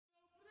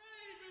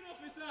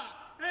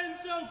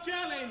so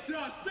gallant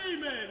a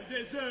seaman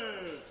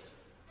deserves.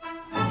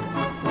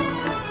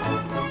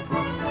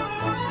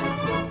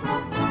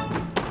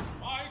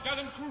 My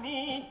gallant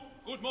crew,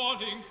 good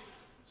morning.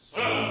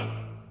 Sir,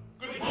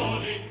 good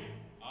morning.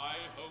 I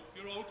hope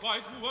you're all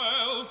quite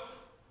well.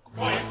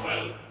 Quite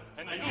well.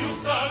 And you,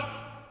 sir?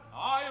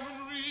 I am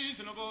in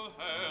reasonable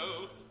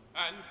health,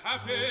 and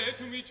happy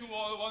to meet you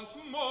all once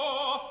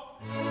more.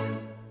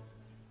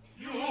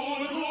 You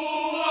do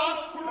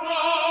us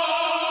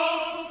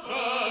proud,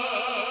 sir.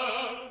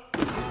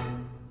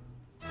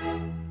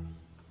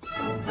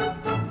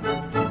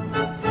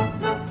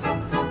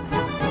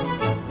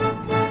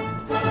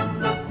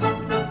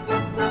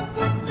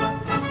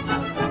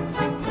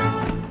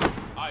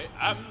 I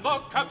am the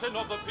captain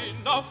of the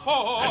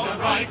Pinafore. And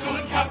a right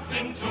good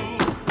captain, too.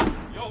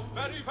 You're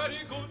very,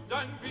 very good,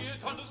 and be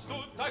it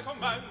understood, I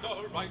command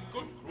a right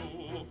good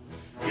crew.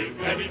 We're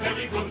very,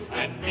 very good,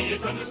 and be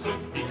it understood,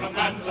 he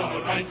commands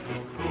a right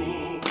good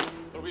crew.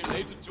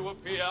 Related to a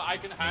peer, I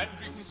can hand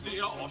reef and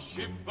steer, or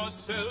ship a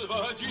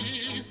silver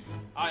G.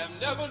 I am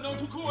never known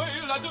to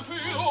quail at a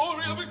field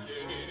or of a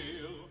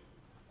gale,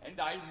 and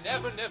I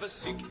never, never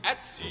sink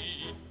at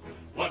sea.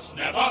 What,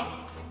 never?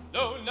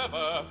 No,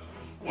 never.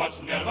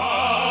 What, never?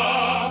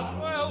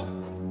 Well,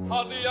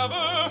 hardly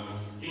ever.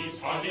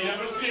 He's hardly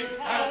ever sick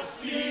at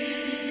sea.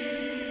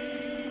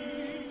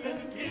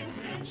 Then give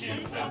 3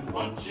 cheers and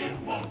 1 cheer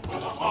more for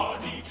the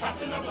hardy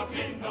captain of the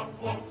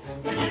Pinafore.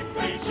 Then give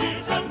 3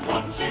 cheers and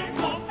 1 cheer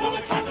more for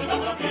the captain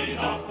of the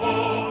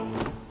Pinafore.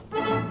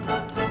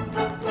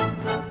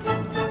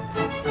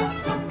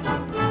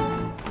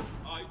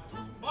 I do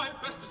my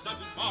best to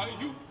satisfy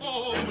you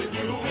all, And with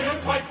you we're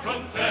quite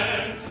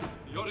content.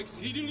 You're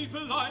exceedingly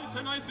polite,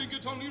 and I think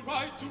it only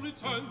right to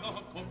return the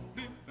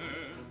compliment.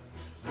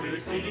 We're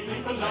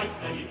exceedingly polite,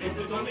 and he thinks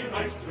it's only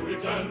right to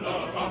return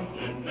the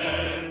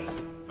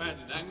compliment. Bad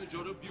language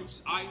or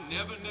abuse I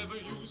never, never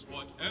use,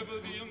 whatever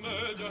the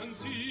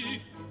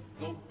emergency.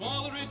 Though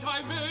bother it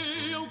I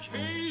may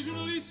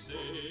occasionally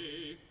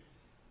say,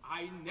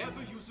 I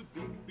never use a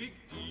big, big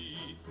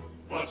D.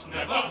 What,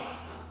 never?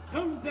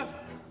 No, never.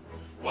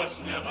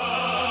 What, never?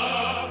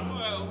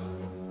 Well,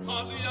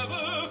 hardly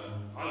ever.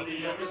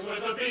 Hardly ever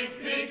swears a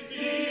big, big D.